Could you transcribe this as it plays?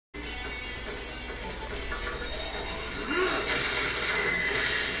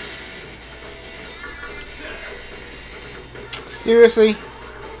Seriously?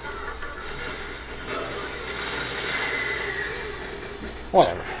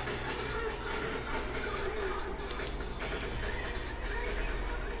 Whatever.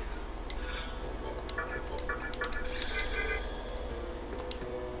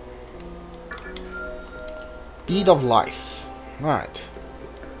 Beat of life. Alright.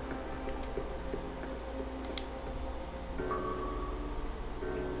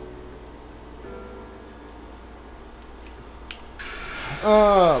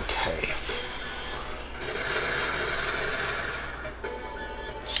 Okay.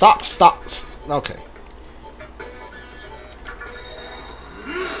 Stop. Okay.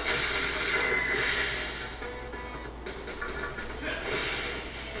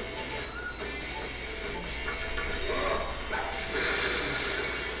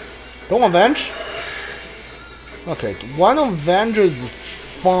 Don't avenge? Okay, one avenge is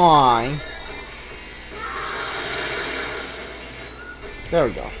fine. There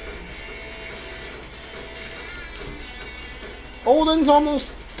we go. Odin's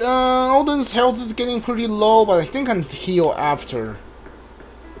health is getting pretty low, but I think I can heal after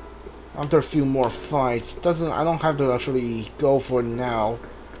a few more fights. I don't have to actually go for it now.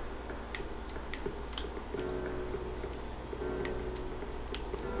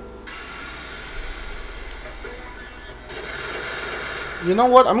 You know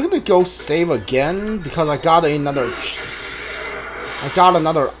what? I'm gonna go save again because I got another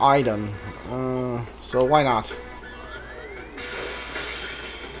item. So why not?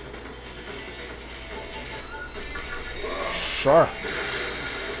 Sure.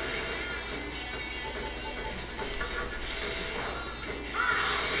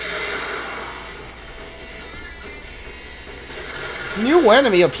 New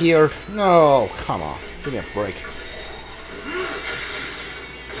enemy appeared. No, come on. Give me a break.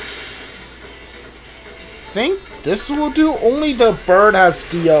 Think this will do. Only the bird has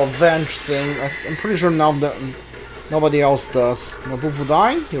the avenge thing. I'm pretty sure now that nobody else does. Mabufu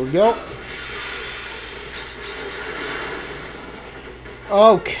dying. Here we go.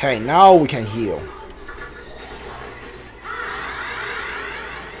 Okay, now we can heal.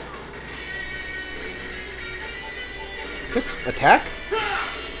 Just attack?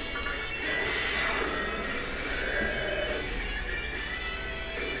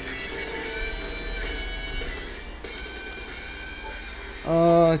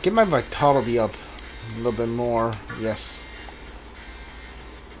 Get my vitality up a little bit more. Yes.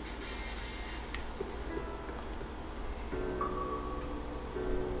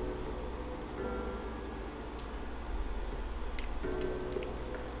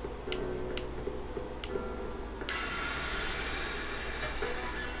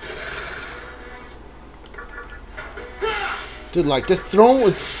 Dude, like, this throne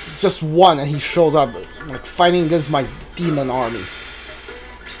is just one and he shows up, like, fighting against my demon army.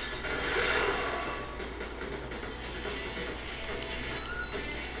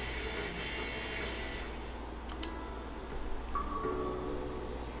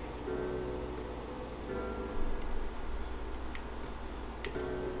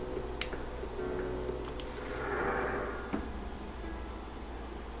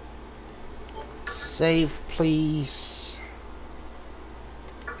 Save, please.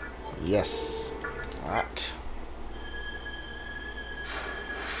 Yes. Alright.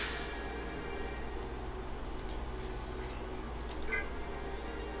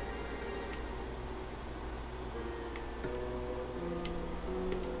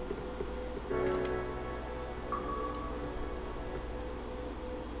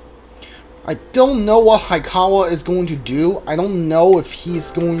 I don't know what Haikawa is going to do. I don't know if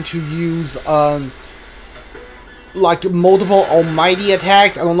he's going to use like multiple almighty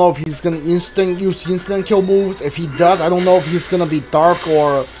attacks. I don't know if he's gonna use instant kill moves. If he does, I don't know if he's gonna be dark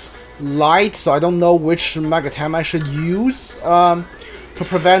or light, so I don't know which Megatem I should use to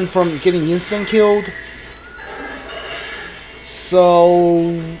prevent from getting instant killed.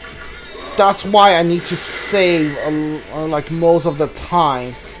 So that's why I need to save like most of the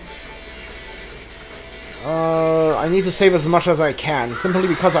time. I need to save as much as I can, simply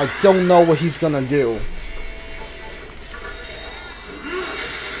because I don't know what he's gonna do.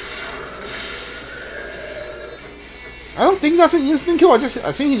 I don't think that's an instant kill. I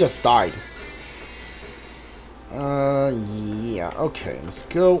think he just died. Yeah. Okay, let's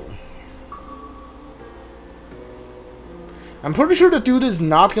go. I'm pretty sure the dude is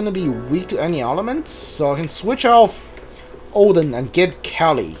not gonna be weak to any elements, so I can switch off Odin and get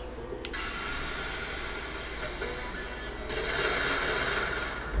Kelly.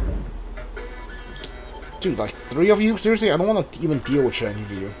 Dude, like 3 of you? Seriously? I don't want to even deal with any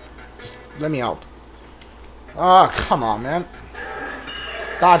of you. Just let me out. Ah, come on, man.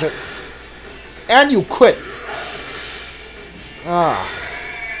 Dodge it. And you quit. Ah.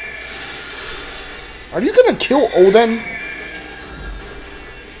 Are you gonna kill Odin?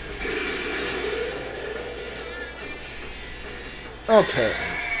 Okay.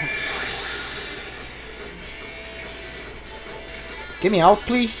 Get me out,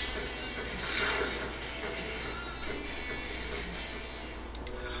 please.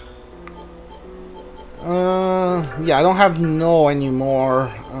 Yeah, I don't have no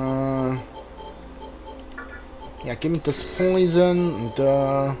anymore. Yeah, give me this poison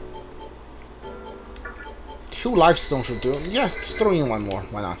and 2 lifestone should do. Yeah, just throw in 1 more.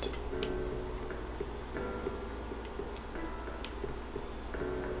 Why not?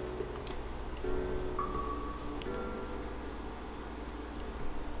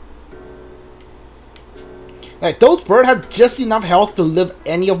 Like, those birds have just enough health to live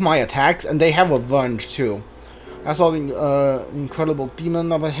any of my attacks, and they have Avenge too. I saw the incredible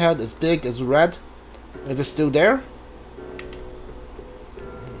demon up ahead. It's big, it's red. Is it still there?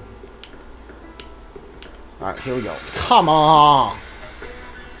 Alright, here we go. Come on!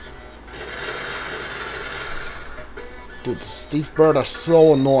 Dude, these birds are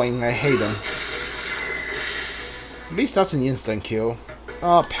so annoying. I hate them. At least that's an instant kill.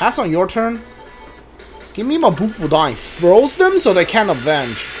 Pass on your turn? Give me my Bufu dying. Froze them so they can't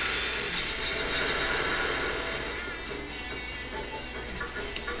avenge.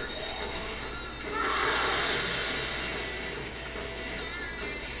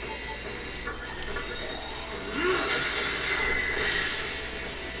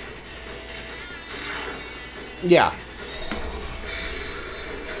 Yeah.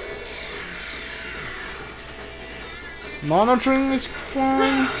 Monitoring is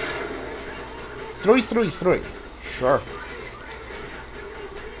fine. 333. Sure.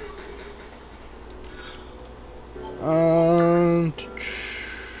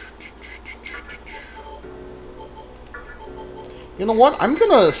 You know what? I'm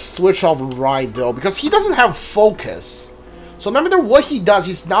gonna switch off Ride though, because he doesn't have focus. So no matter what he does,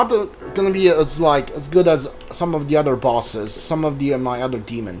 he's not gonna be as good as some of the other bosses, some of my other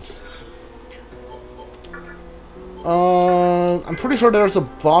demons. I'm pretty sure there's a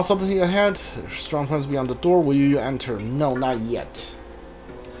boss up here ahead. Strong plans beyond the door. Will you enter? No, not yet.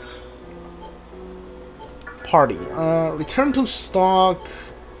 Party. Return to stock.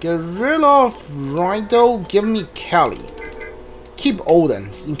 Get rid of Rhino. Give me Kelly. Keep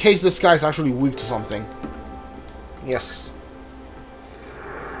Odin, in case this guy's actually weak to something. Yes.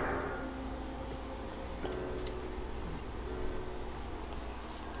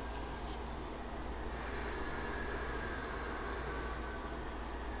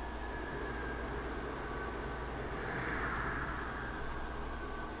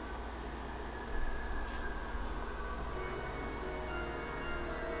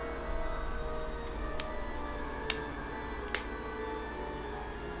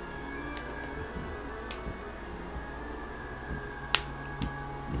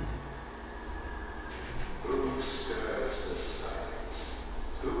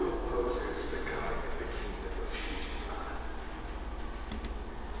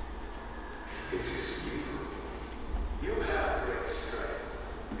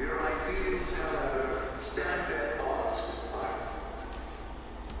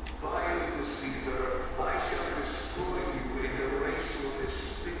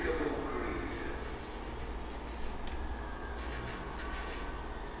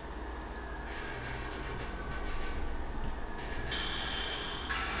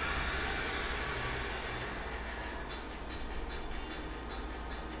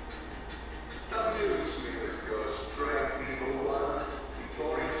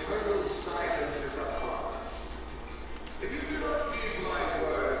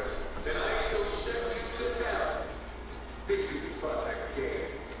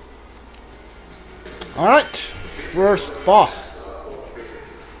 Alright, first boss.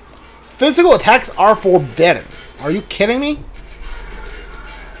 Physical attacks are forbidden. Are you kidding me?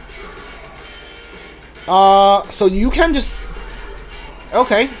 So you can just...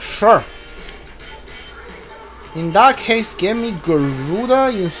 Okay, sure. In that case, give me Garuda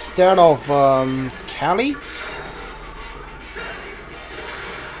instead of, Kali.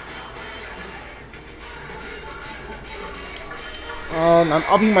 I'm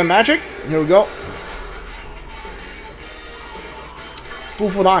upping my magic. Here we go.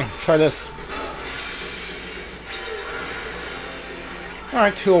 Bufu 9. Try this.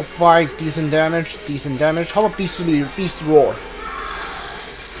 Alright, 205. Decent damage. Decent damage. How about Beast Roar?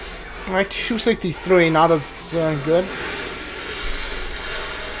 Alright, 263. Not as good.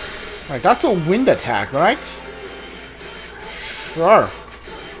 Alright, that's a wind attack, right? Sure.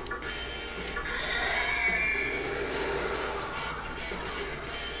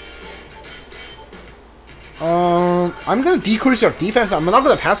 I'm gonna decrease your defense. I'm not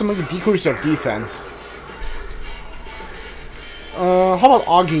gonna pass, I'm gonna decrease your defense. How about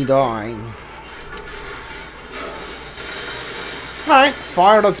Augie dying? Alright,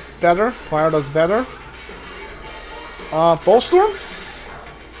 fire does better. Fire does better. Bowstorm?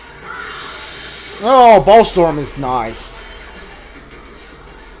 Oh, Bowstorm is nice.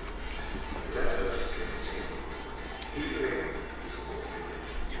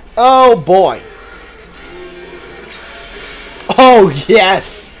 Oh boy. Oh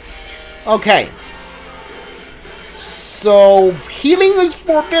yes! Okay. So, healing is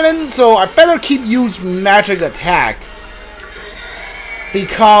forbidden, so I better keep use magic attack.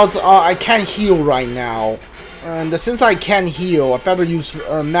 Because I can't heal right now. And since I can't heal, I better use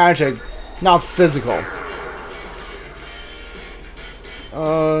magic, not physical.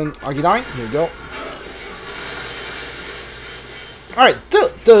 Arginine, here we go. Alright,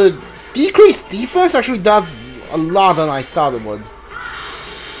 the decreased defense actually does a lot than I thought it would.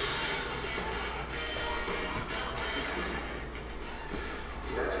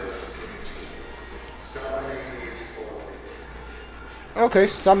 Okay,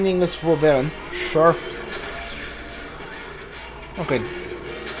 summoning is forbidden. Sure. Okay.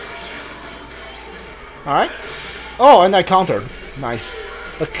 Alright. Oh, and I countered. Nice.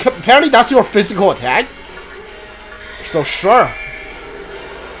 Apparently that's your physical attack? So sure.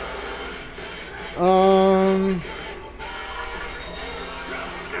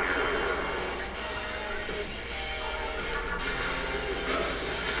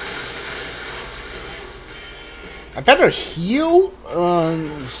 I better heal,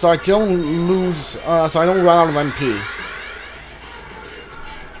 so I don't lose, so I don't run out of MP.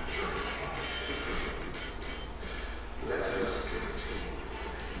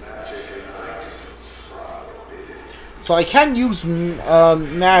 So I can't use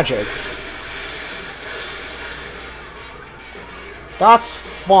magic. That's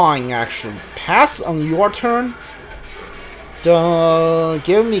fine, actually. Pass on your turn.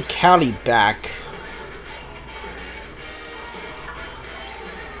 Give me Callie back.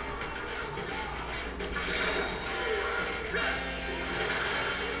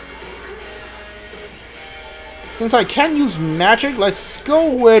 Since I can't use magic, let's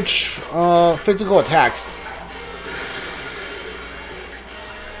go with physical attacks.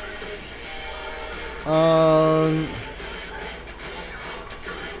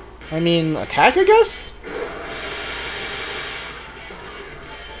 I mean, attack, I guess?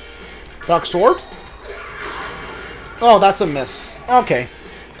 Dark Sword? Oh, that's a miss. Okay.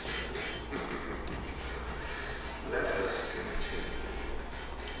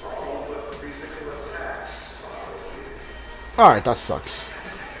 Alright, that sucks.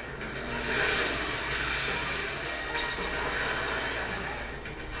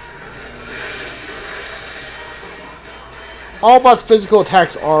 All but physical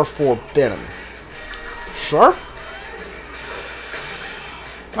attacks are forbidden. Sure.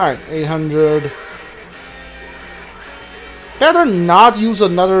 Alright, 800. Better not use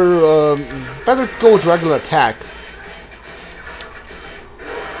another, better go with regular attack.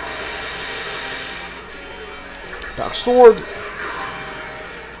 Dark Sword.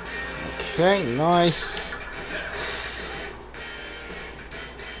 Okay, nice.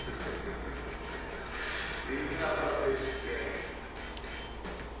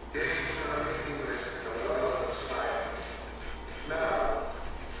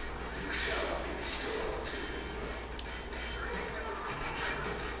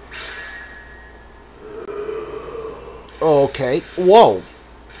 Okay, whoa.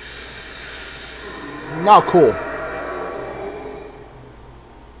 Not cool.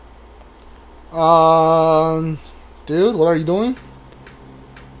 Dude, what are you doing?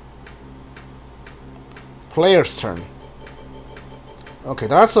 Player's turn. Okay,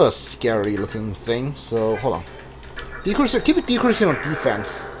 that's a scary looking thing, so hold on. Keep it decreasing on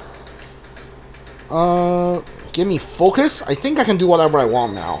defense. Give me focus. I think I can do whatever I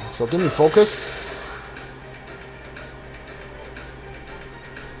want now. So give me focus.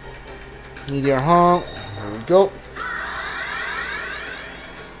 Meteor Hunk. There we go.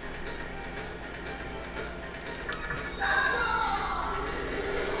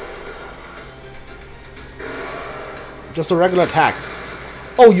 Just a regular attack.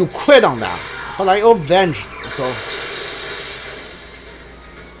 Oh, you quit on that. But I avenged, so...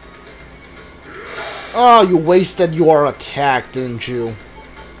 Oh, you wasted your attack, didn't you?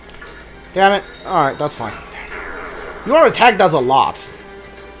 Damn it. Alright, that's fine. Your attack does a lot.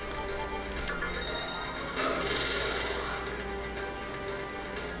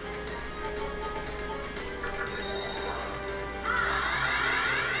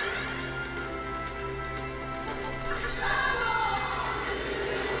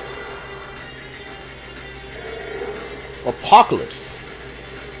 Apocalypse.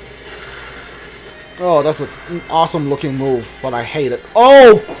 Oh, that's an awesome looking move, but I hate it.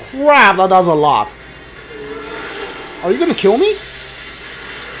 Oh crap, that does a lot. Are you gonna kill me?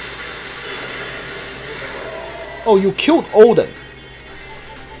 Oh, you killed Odin.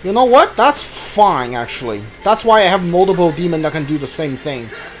 You know what? That's fine, actually. That's why I have multiple demons that can do the same thing.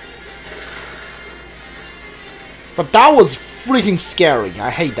 But that was freaking scary. I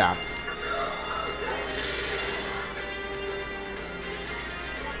hate that.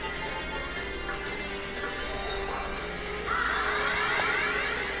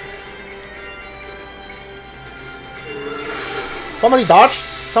 Somebody dodge?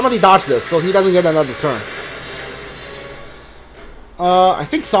 Somebody dodge this so he doesn't get another turn. I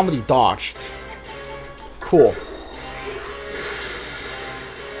think somebody dodged. Cool.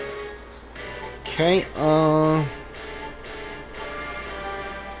 Okay,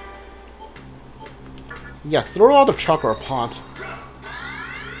 yeah, throw out the chakra pot.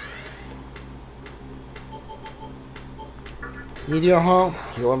 Meteor, huh?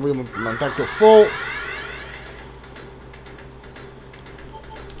 Heal everyone back to full.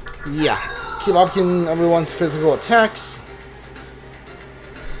 Yeah. Keep upping everyone's physical attacks.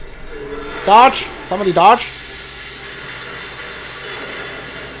 Dodge! Somebody dodge!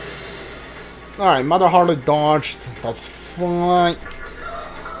 Alright, Mother hardly dodged. That's fine.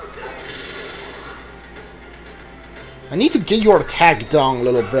 I need to get your attack down a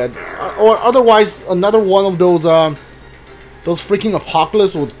little bit. Or otherwise, another one of those freaking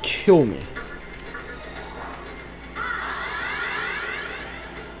apocalypse would kill me.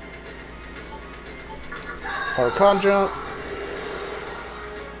 Arcanja.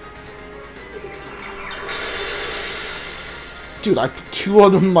 Dude, I put 2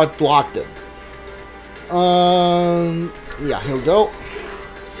 of them, I blocked it. Yeah, here we go.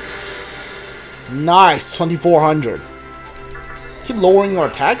 Nice, 2400. Keep lowering your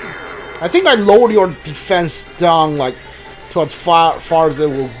attack. I think I lowered your defense down, like, to as far as it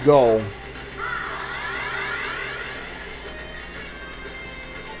will go.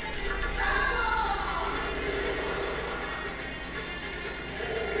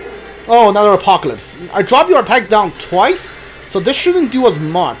 Oh, another apocalypse. I dropped your attack down twice, so this shouldn't do as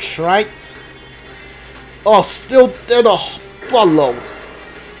much, right? Oh, still did a buttload.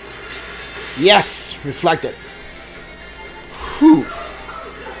 Yes, reflected. Whew.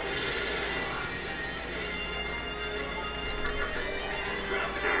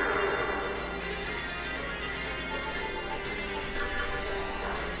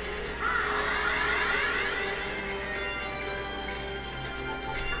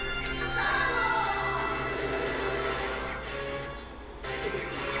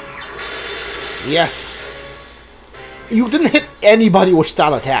 Yes. You didn't hit anybody with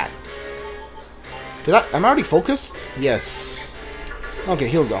that attack. Am I already focused? Yes. Okay,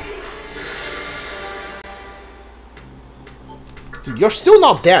 here we go. Dude, you're still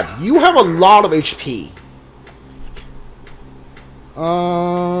not dead. You have a lot of HP.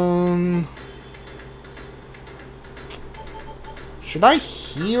 Should I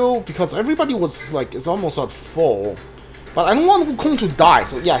heal? Because everybody was like, it's almost at full. But I don't want Wukong to die,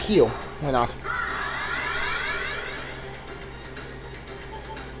 so yeah, heal. Why not?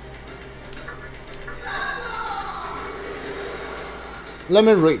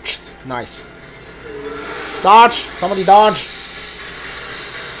 Limit reached. Nice. Dodge! Somebody dodge!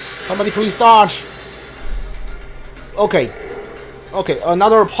 Somebody please dodge! Okay. Okay,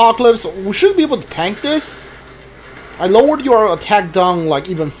 another apocalypse. We should be able to tank this. I lowered your attack down like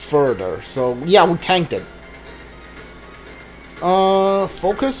even further. So yeah, we tanked it.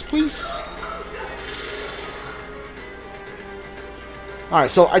 Focus please.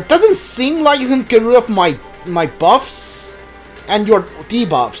 Alright, so it doesn't seem like you can get rid of my buffs and your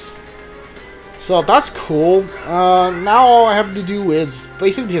debuffs. So that's cool. Now all I have to do is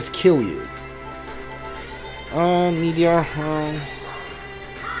basically just kill you. Meteor.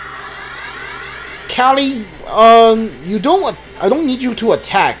 Callie, you don't. I don't need you to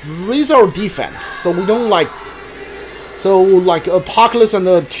attack. Raise our defense, so we don't like. So like Apocalypse and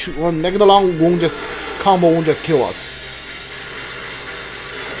the Megalon won't just won't just kill us.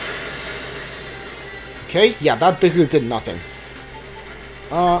 Okay, yeah, that basically did nothing.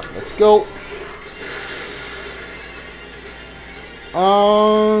 Let's go.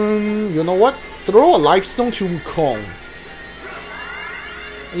 You know what? Throw a life stone to Wukong.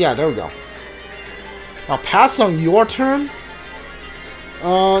 Yeah, there we go. I'll pass on your turn.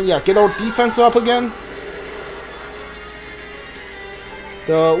 Yeah, get our defense up again.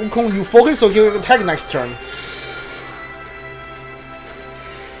 The Wukong, you focus, so you attack next turn.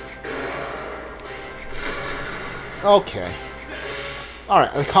 Okay.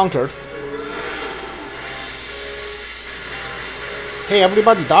 Alright, I countered. Hey,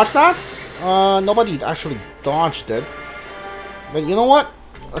 everybody dodge that? Nobody actually dodged it. But you know what?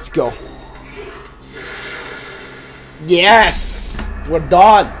 Let's go. Yes! We're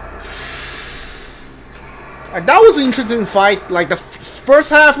done! That was an interesting fight. Like, the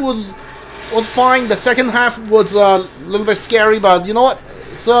first half was fine. The second half was a little bit scary, but you know what?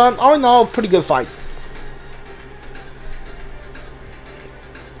 It's all in all, pretty good fight.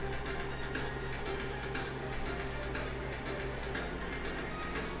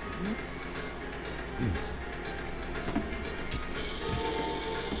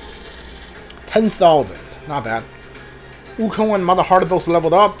 $10,000. Not bad. Wukong and Mother Heart both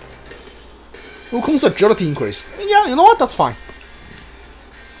leveled up. Wukong's agility increased. Yeah, you know what? That's fine.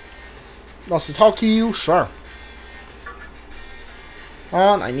 Wants to talk to you? Sure.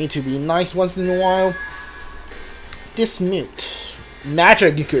 And I need to be nice once in a while. Dismute.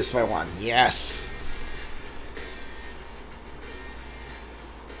 Magic increased by 1. Yes.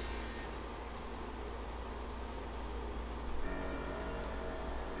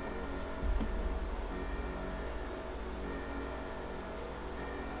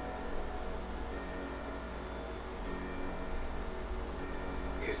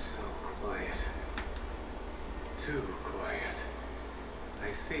 It's so quiet. Too quiet.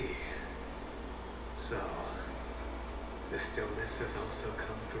 I see. So, the stillness has also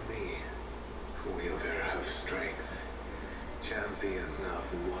come for me. Wielder of strength. Champion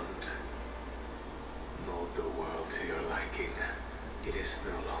of want. Mold the world to your liking. It is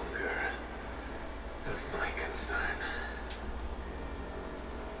no longer of my concern.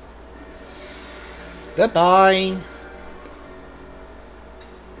 Goodbye.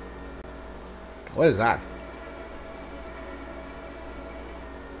 What is that?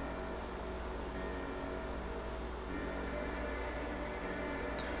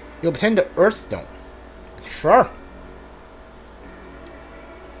 You obtain the Earth Stone. Sure.